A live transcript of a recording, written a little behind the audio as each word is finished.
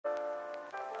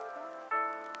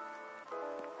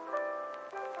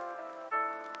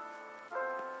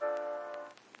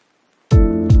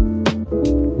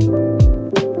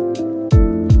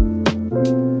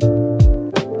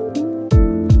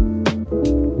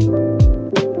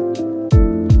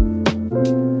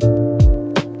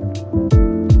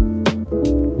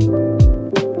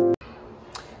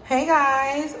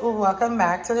welcome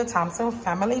back to the Thompson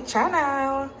Family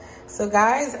Channel. So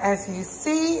guys, as you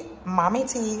see, Mommy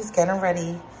T's getting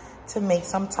ready to make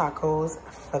some tacos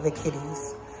for the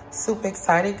kiddies. Super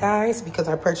excited guys, because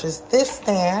I purchased this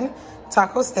stand,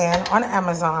 taco stand on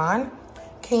Amazon.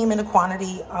 Came in a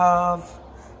quantity of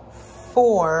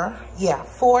 4. Yeah,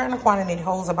 4 in a quantity. It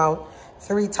holds about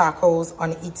 3 tacos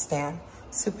on each stand.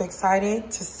 Super excited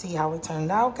to see how it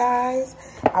turned out, guys.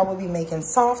 I will be making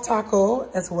soft taco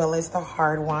as well as the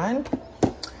hard one.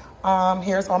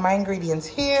 Here's all my ingredients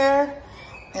here.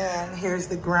 And here's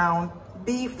the ground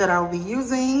beef that I'll be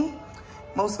using.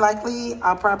 Most likely,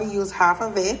 I'll probably use half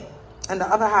of it. And the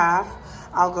other half,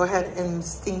 I'll go ahead and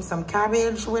steam some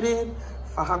cabbage with it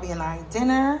for hubby and I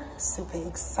dinner. Super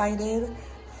excited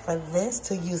for this,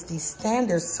 to use these stands.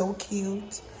 They're so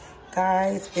cute.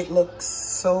 Guys, it looks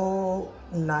so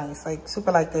nice, like super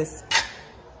like this.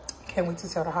 Can't wait to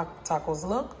see how the hot tacos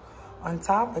look on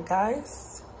top. But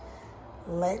guys,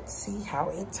 let's see how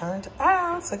it turned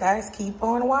out. So guys, keep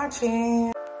on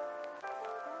watching.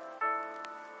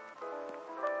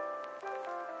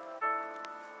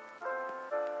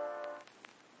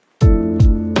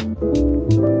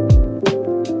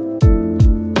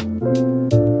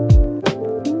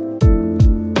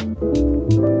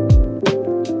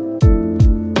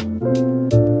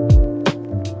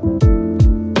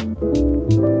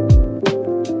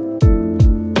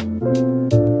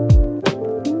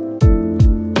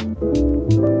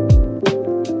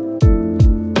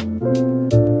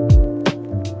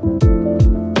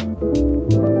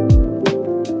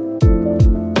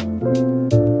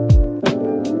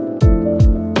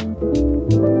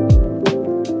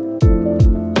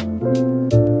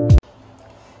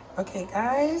 Okay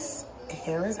guys,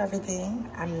 here is everything.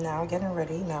 I'm now getting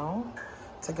ready now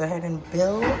to go ahead and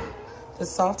build the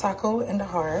soft taco and the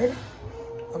hard.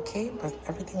 Okay, but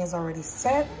everything is already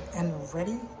set and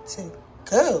ready to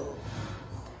go.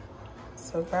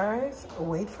 So guys,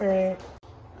 wait for it.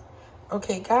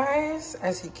 Okay guys,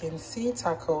 as you can see,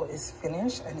 taco is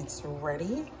finished and it's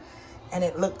ready. And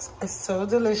it looks so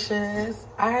delicious.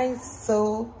 I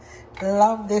so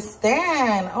love this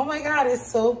stand. Oh my God,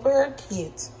 it's super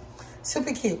cute.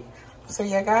 Super cute. So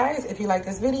yeah guys, if you like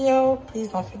this video, please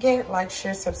don't forget, like,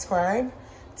 share, subscribe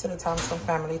to the Thompson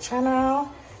Family Channel.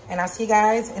 And I'll see you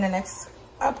guys in the next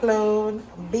upload.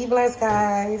 Be blessed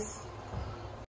guys.